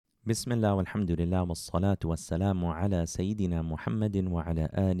Bismillah walhamdulillah wassalatu wassalamu ala Sayyidina Muhammadin wa ala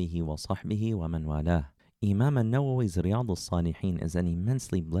alihi wa sahbihi wa man walah. Imam al-Nawawi's Riyadh al-Salihin is an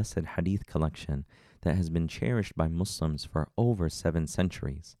immensely blessed hadith collection that has been cherished by Muslims for over 7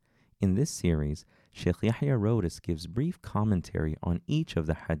 centuries. In this series, Sheikh Yahya Rodis gives brief commentary on each of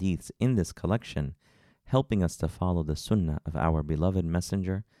the hadiths in this collection, helping us to follow the sunnah of our beloved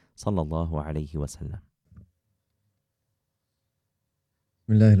Messenger sallallahu alayhi wa sallam.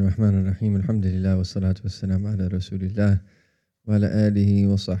 Bismillah ar-Rahman ar-Rahim. Alhamdulillah wa salatu wa salam ala Rasulillah wa ala alihi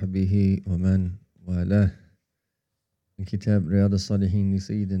wa sahbihi wa man walah. In Kitab Riyadh al-Salihin li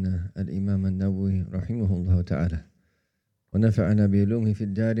Sayyidina al-Imam al-Nawawi rahimahullah ta'ala. Wa nafa'ana bi ulumhi fi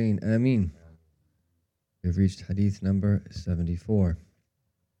ad-darain. Ameen. We've reached hadith number 74.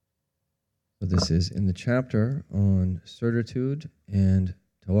 So this is in the chapter on certitude and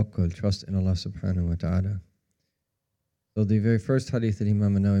tawakkul, trust in Allah subhanahu wa ta'ala. So the very first hadith that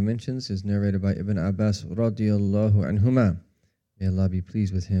Imam Nawawi mentions is narrated by Ibn Abbas radiyallahu anhuma. May Allah be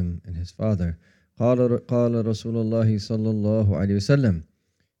pleased with him and his father. قال رسول الله صلى الله عليه وسلم.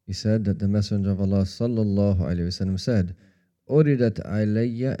 He said that the Messenger of Allah sallallahu alayhi wasallam said, أُرِدَتْ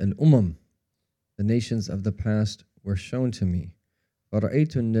عَلَيَّ الْأُمَمِ. The nations of the past were shown to me.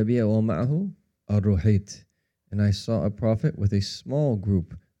 فَرَأَيْتُ النَّبِيَّ وَمَعَهُ الرُّحِيتِ. And I saw a prophet with a small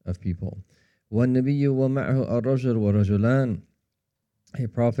group of people. وَالنَّبِيُّ وَمَعَهُ الرَّجُلُ وَرَجُلَانِ. A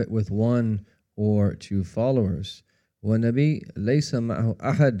prophet with 1 or 2 followers. وَالنَّبِيُّ لَيْسَ مَعَهُ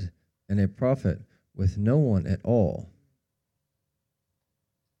أَحَدٌ. And a prophet with no one at all.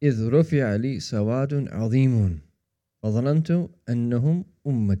 إِذْ رُفِعَ لِي سَوَادٌ عَظِيمٌ فَظَنَنْتُ أَنَّهُمْ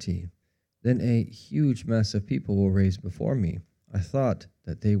أُمَّتِي. Then a huge mass of people were raised before me. I thought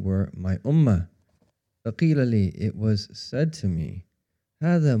that they were my ummah. فَقِيلَ لِي. It was said to me,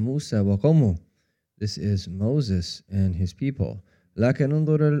 هذا موسى وقومه. This is Moses and his people. لكن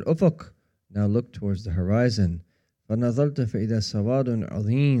انظر الأفق. Now look towards the horizon. فنظرت فإذا سواد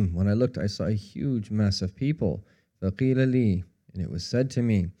عظيم. When I looked, I saw a huge mass of people. فقيل لي. And it was said to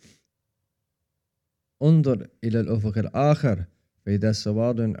me, انظر إلى الأفق الآخر فإذا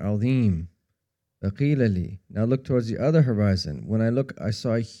سواد عظيم. فقيل لي. Now look towards the other horizon. When I looked, I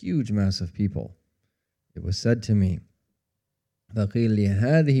saw a huge mass of people. It was said to me, فقيل لي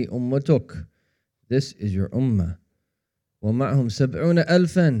هذه أمتك. This is your ummah. ومعهم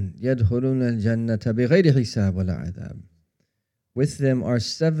 70,000 يدخلون الجنة بغير حساب ولا عذاب. With them are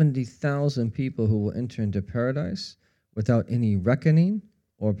 70,000 people who will enter into paradise without any reckoning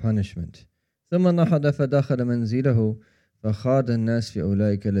or punishment. ثم نهض فدخل منزله فخاض الناس في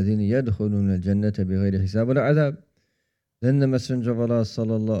أولئك الذين يدخلون الجنة بغير حساب ولا عذاب. Then the Messenger of Allah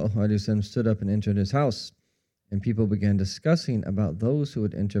sallallahu alaihi wasallam stood up and entered his house. And people began discussing about those who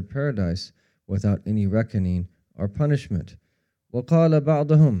would enter paradise without any reckoning or punishment. وَقَالَ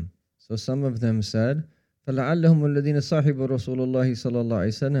بَعْضُهُمْ. So some of them said, فَلَعَلَّهُمُ الَّذِينَ صَحِبُوا رَسُولُ اللَّهِ صَلَى اللَّهُ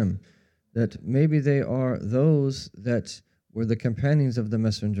عَلَيْهِ وسلم. That maybe they are those that were the companions of the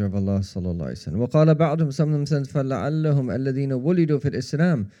Messenger of Allah sallallahu alaihi wasallam. وَقَالَ بَعْضُهُمْ. Some of them said, فَلَعَلَّهُمْ الَّذِينَ وُلِدُوا فِي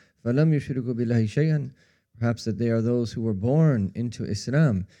الْإِسْلَامِ فَلَمْ يُشْرِكُوا بِاللَّهِ شَيْئًا. Perhaps that they are those who were born into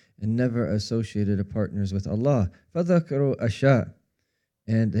Islam and never associated partners with Allah. فَذَكَرُوا أَشْيَاءَ.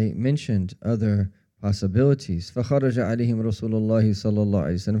 And they mentioned other possibilities. فَخَرَجَ عَلَيْهِمْ رَسُولُ اللَّهِ صَلَّى اللَّهُ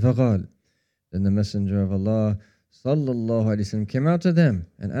عَلَيْهِ وسلم فَقَالَ. Then the Messenger of Allah sallallahu alaihi wasallam came out to them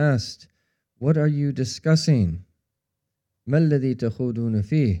and asked, what are you discussing? مَا الَّذِي تَخُوضُونَ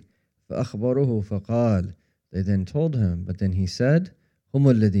فِيهِ فَأَخْبَرُوهُ فَقَالَ. They then told him, but then he said,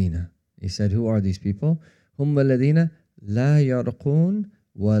 هُمُ الَّذِينَ. He said, who are these people? هُمُ الَّذِينَ لَا يَرْقُونَ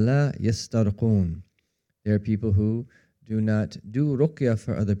وَلَا يَسْتَرْقُونَ. They are people who do not do ruqya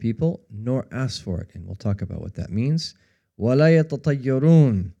for other people, nor ask for it. And we'll talk about what that means. وَلَا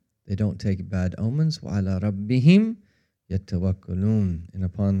يَتَطَيَّرُونَ. They don't take bad omens. وَعَلَى رَبِّهِمْ يَتَوَكَّلُونَ. And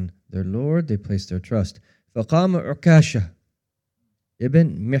upon their Lord they place their trust. فَقَامَ عُكَاشَةَ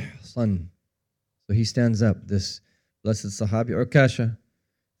ibn Mihsan. So he stands up, this blessed Sahabi Ukasha.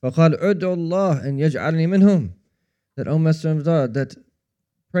 فَقَالَ أُدْعُ اللَّهَ أَنْ يَجْعَلْنِي مِنْهُمْ. That, O Messenger of God, that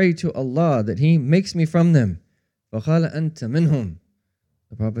pray to Allah that He makes me from them. فَقَالَ أَنْتَ مِنْهُمْ.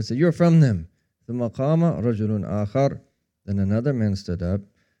 The Prophet said, you're from them. ثُمَّ قَامَ رَجُلٌ آخَرٌ. Then another man stood up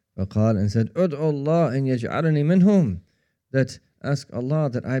فَقَالَ and said, أُدْعُ اللَّهَ أَنْ يَجْعَلْنِي مِنْهُمْ. That ask Allah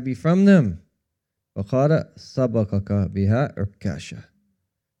that I be from them. فَقَالَ سَبَقَكَ بِهَا عُكَاشَةَ.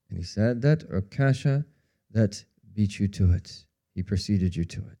 And he said that Ukasha that beat you to it. He preceded you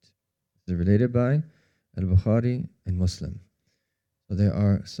to it. This is related by Al-Bukhari and Muslim. So there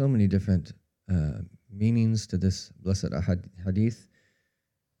are so many different meanings to this blessed hadith.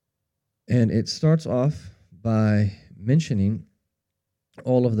 And it starts off by mentioning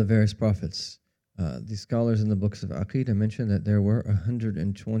all of the various prophets. The scholars in the books of Aqidah mention that there were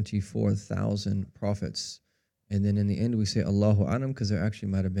 124,000 prophets. And then in the end, we say Allahu Alam because there actually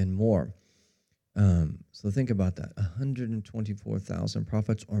might have been more. So think about that, 124,000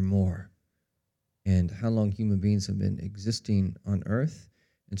 prophets or more. And how long human beings have been existing on earth.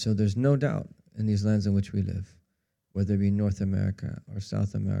 And so there's no doubt in these lands in which we live, whether it be North America or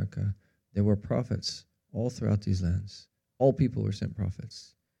South America, there were prophets all throughout these lands. All people were sent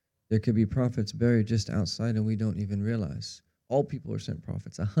prophets. There could be prophets buried just outside and we don't even realize. All people were sent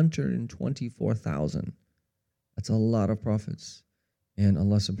prophets, 124,000. That's a lot of prophets. And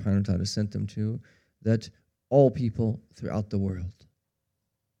Allah subhanahu wa ta'ala sent them to that all people throughout the world.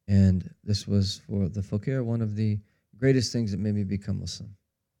 And this was for the fakir, one of the greatest things that made me become Muslim,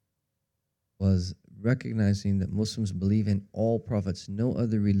 was recognizing that Muslims believe in all prophets. No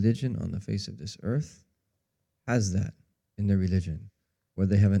other religion on the face of this earth has that in their religion, where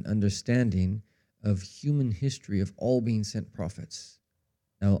they have an understanding of human history of all being sent prophets.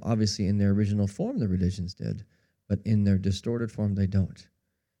 Now, obviously, in their original form, the religions did, but in their distorted form, they don't.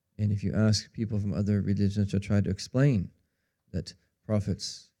 And if you ask people from other religions to try to explain that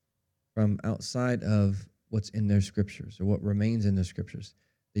prophets from outside of what's in their scriptures or what remains in their scriptures,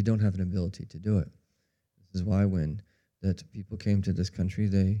 they don't have an ability to do it. This is why when that people came to this country,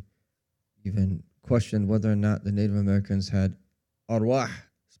 they even questioned whether or not the Native Americans had arwah,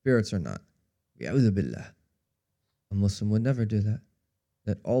 spirits or not. Bi'awdhu billah. A Muslim would never do that.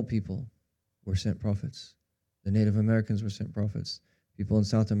 That all people were sent prophets. The Native Americans were sent prophets. People in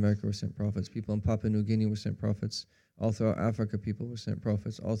South America were sent prophets. People in Papua New Guinea were sent prophets. All throughout Africa, people were sent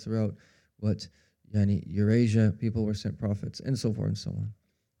prophets. All throughout Eurasia, people were sent prophets, and so forth and so on.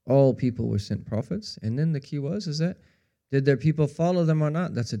 All people were sent prophets. And then the key is that did their people follow them or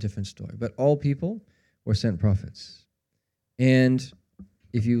not? That's a different story. But all people were sent prophets. And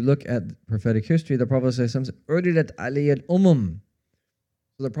if you look at prophetic history, the Prophet says, "Uridat aliyat umum."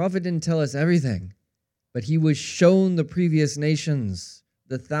 So the Prophet didn't tell us everything, but he was shown the previous nations,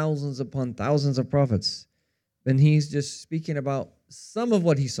 the thousands upon thousands of prophets. And he's just speaking about some of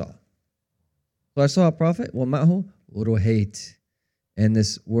what he saw. So I saw a prophet, وَمَعْهُ رُهَيْتِ. And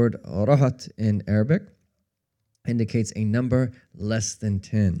this word rahat in Arabic indicates a number less than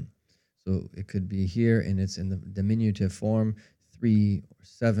 10. So it could be here, and it's in the diminutive form, 3 or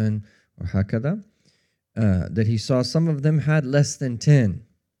 7 or hakada. That he saw some of them had less than 10.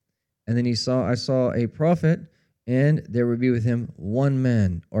 And then I saw a prophet, and there would be with him 1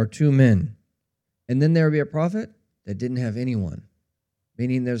 man or 2 men. And then there would be a prophet that didn't have anyone.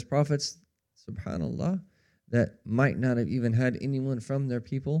 Meaning there's prophets, subhanAllah, that might not have even had anyone from their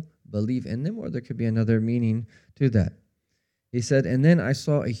people believe in them, or there could be another meaning to that. He said, and then I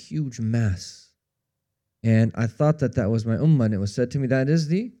saw a huge mass. And I thought that that was my ummah, and it was said to me, that is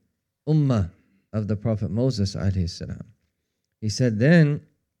the ummah of the Prophet Moses alayhi salam. He said, then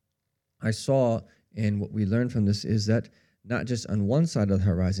I saw, and what we learned from this is that not just on one side of the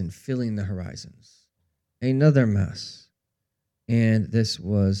horizon, filling the horizons, another mass. And this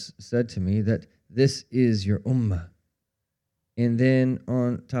was said to me that this is your ummah. And then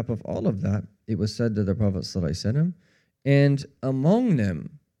on top of all of that, it was said to the Prophet ﷺ, and among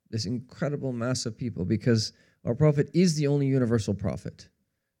them, this incredible mass of people, because our Prophet is the only universal prophet.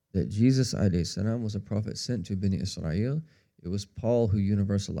 That Jesus ﷺ was a prophet sent to Bani Israel. It was Paul who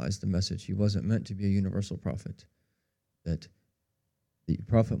universalized the message. He wasn't meant to be a universal prophet. That the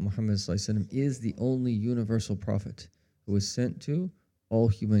Prophet Muhammad ﷺ is the only universal prophet who was sent to all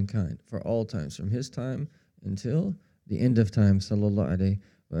humankind for all times, from his time until the end of time, sallallahu alayhi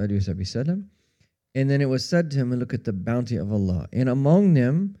wa sallam. And then it was said to him, and look at the bounty of Allah. And among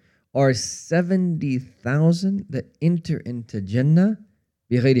them are 70,000 that enter into Jannah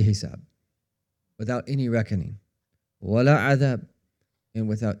bighayri hisab, without any reckoning, wala adab, and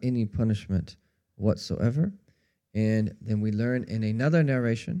without any punishment whatsoever. And then we learn in another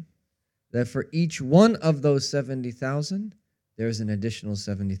narration that for each one of those 70,000, there's an additional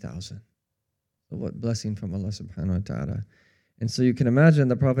 70,000. So what blessing from Allah subhanahu wa ta'ala. And so you can imagine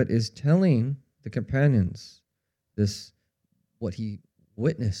the Prophet is telling the companions this, what he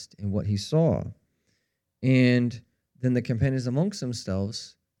witnessed and what he saw. And then the companions amongst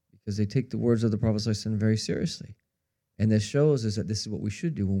themselves, because they take the words of the Prophet very seriously. And this shows us that this is what we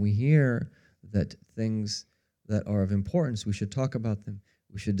should do. When we hear that things that are of importance, we should talk about them.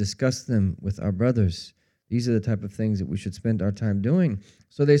 We should discuss them with our brothers. These are the type of things that we should spend our time doing.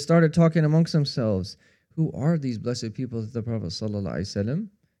 So they started talking amongst themselves. Who are these blessed people that the Prophet ﷺ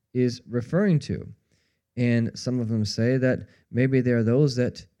is referring to? And some of them say that maybe they are those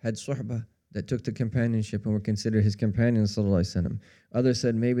that had suhbah that took the companionship and were considered his companions, sallallahu alaihi wasallam. Others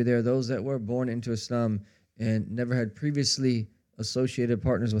said maybe there are those that were born into Islam and never had previously associated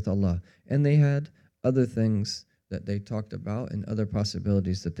partners with Allah. And they had other things that they talked about and other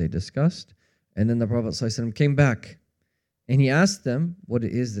possibilities that they discussed. And then the Prophet ﷺ came back and he asked them what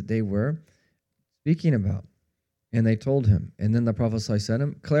it is that they were speaking about. And they told him. And then the Prophet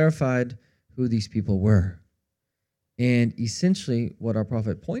ﷺ clarified who these people were. And essentially what our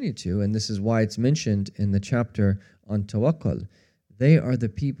Prophet pointed to, and this is why it's mentioned in the chapter on tawakkul, they are the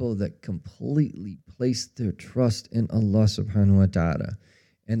people that completely place their trust in Allah subhanahu wa ta'ala.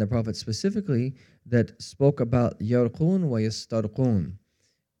 And the Prophet specifically that spoke about yarqun wa yastarqun.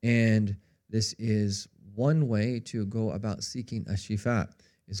 And this is one way to go about seeking a shifa,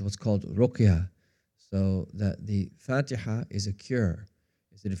 is what's called ruqya. So that the Fatiha is a cure.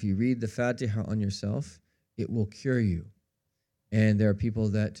 Is that if you read the Fatiha on yourself, it will cure you. And there are people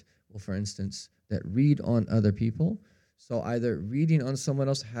that will, for instance, that read on other people. So either reading on someone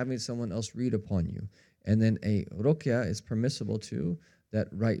else, having someone else read upon you. And then a ruqya is permissible too, that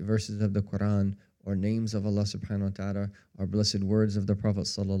write verses of the Quran or names of Allah subhanahu wa ta'ala or blessed words of the Prophet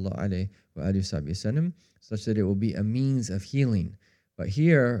sallallahu alaihi wasallam, such that it will be a means of healing. But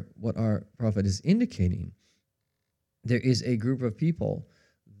here, what our Prophet is indicating, there is a group of people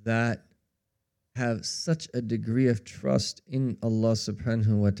that have such a degree of trust in Allah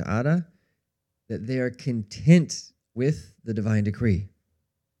subhanahu wa ta'ala that they are content with the divine decree.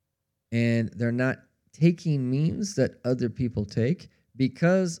 And they're not taking means that other people take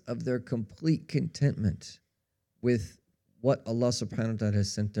because of their complete contentment with what Allah subhanahu wa ta'ala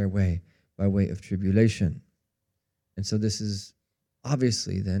has sent their way by way of tribulation. And so this is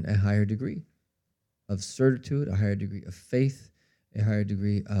obviously then a higher degree of certitude, a higher degree of faith, a higher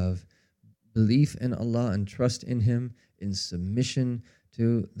degree of belief in Allah and trust in Him in submission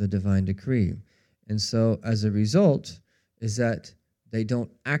to the divine decree. And so as a result is that they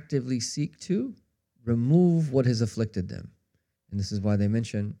don't actively seek to remove what has afflicted them. And this is why they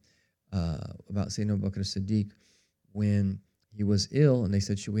mention about Sayyidina Abu Bakr as-Siddiq when he was ill and they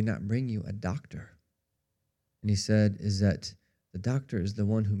said, should we not bring you a doctor? And he said, is that the doctor is the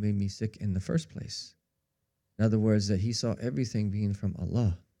one who made me sick in the first place. In other words, that he saw everything being from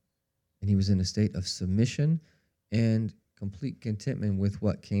Allah. And he was in a state of submission and complete contentment with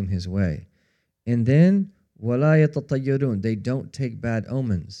what came his way. And then, وَلَا يَتَطَيَّرُونَ, they don't take bad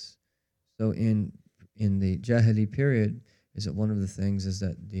omens. So in the Jahili period, is that one of the things is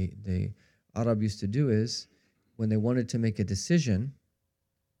that the Arab used to do is, when they wanted to make a decision,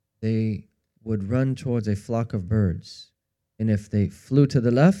 they would run towards a flock of birds. And if they flew to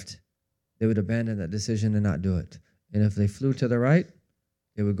the left, they would abandon that decision and not do it. And if they flew to the right,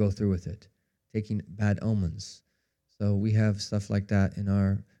 they would go through with it, taking bad omens. So we have stuff like that in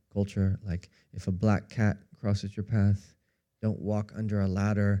our culture, like if a black cat crosses your path, don't walk under a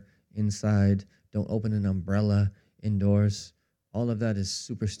ladder inside, don't open an umbrella indoors. All of that is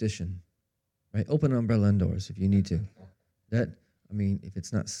superstition, right? Open an umbrella indoors if you need to. If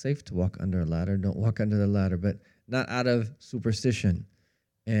it's not safe to walk under a ladder, don't walk under the ladder, but not out of superstition.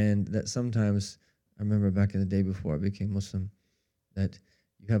 And that sometimes, I remember back in the day before I became Muslim, that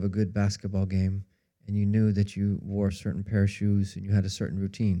you have a good basketball game and you knew that you wore a certain pair of shoes and you had a certain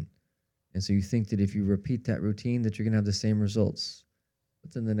routine. And so you think that if you repeat that routine that you're going to have the same results.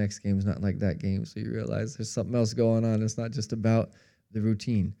 But then the next game is not like that game. So you realize there's something else going on. It's not just about the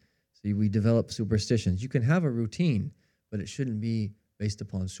routine. So we develop superstitions. You can have a routine, but it shouldn't be based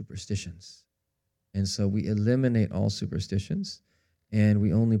upon superstitions. And so we eliminate all superstitions and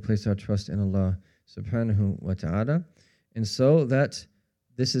we only place our trust in Allah subhanahu wa ta'ala. And so that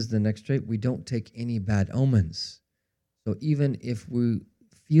this is the next trait. We don't take any bad omens. So even if we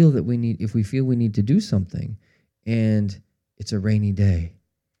feel we need to do something and it's a rainy day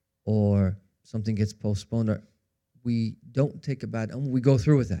or something gets postponed, or we don't take a bad omen, we go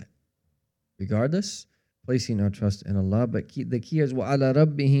through with that. Regardless, placing our trust in Allah. But the key is وَعَلَى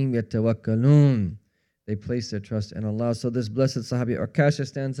رَبِّهِمْ يَتَوَكَّلُونَ. They place their trust in Allah. So this blessed Sahabi Urkasha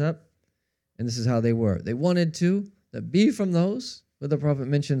stands up, and this is how they were. They wanted to be from those where the Prophet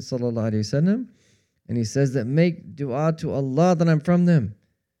mentioned sallallahu alaihi wasallam, and he says that make dua to Allah that I'm from them.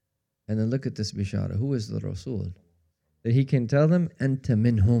 And then look at this bishara. Who is the Rasul? That he can tell them, Anta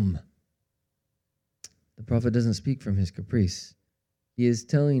minhum. The Prophet doesn't speak from his caprice. He is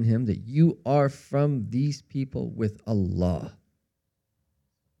telling him that you are from these people with Allah.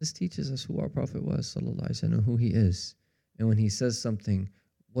 This teaches us who our Prophet was, sallallahu alaihi wasallam, who he is. And when he says something,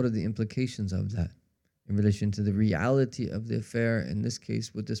 what are the implications of that in relation to the reality of the affair, in this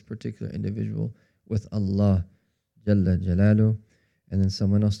case with this particular individual, with Allah Jalla Jalalu. And then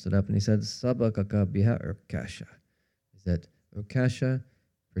someone else stood up and he said, Sabakaka biha Urkasha. He said, Urkasha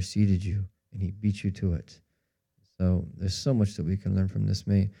preceded you and he beat you to it. So there's so much that we can learn from this.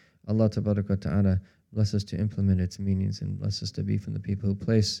 May Allah Ta'ala bless us to implement its meanings and bless us to be from the people who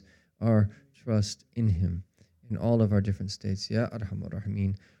place our trust in Him in all of our different states. Ya Arhamar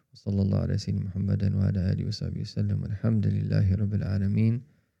Rahimeen. وصلى الله على سيدنا محمد وعلى آله وصحبه وسلم والحمد لله رب العالمين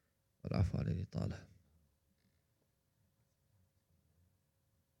والعفو على الإطالة.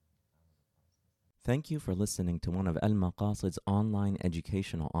 Thank you for listening to one of Al-Maqasid's online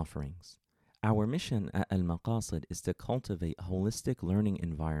educational offerings. Our mission at Al-Maqasid is to cultivate holistic learning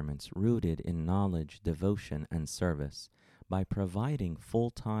environments rooted in knowledge, devotion, and service by providing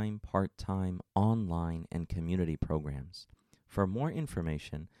full-time, part-time, online, and community programs. For more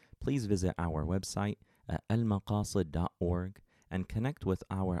information, please visit our website at almaqasid.org and connect with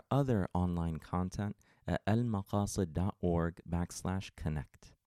our other online content at almaqasid.org/connect.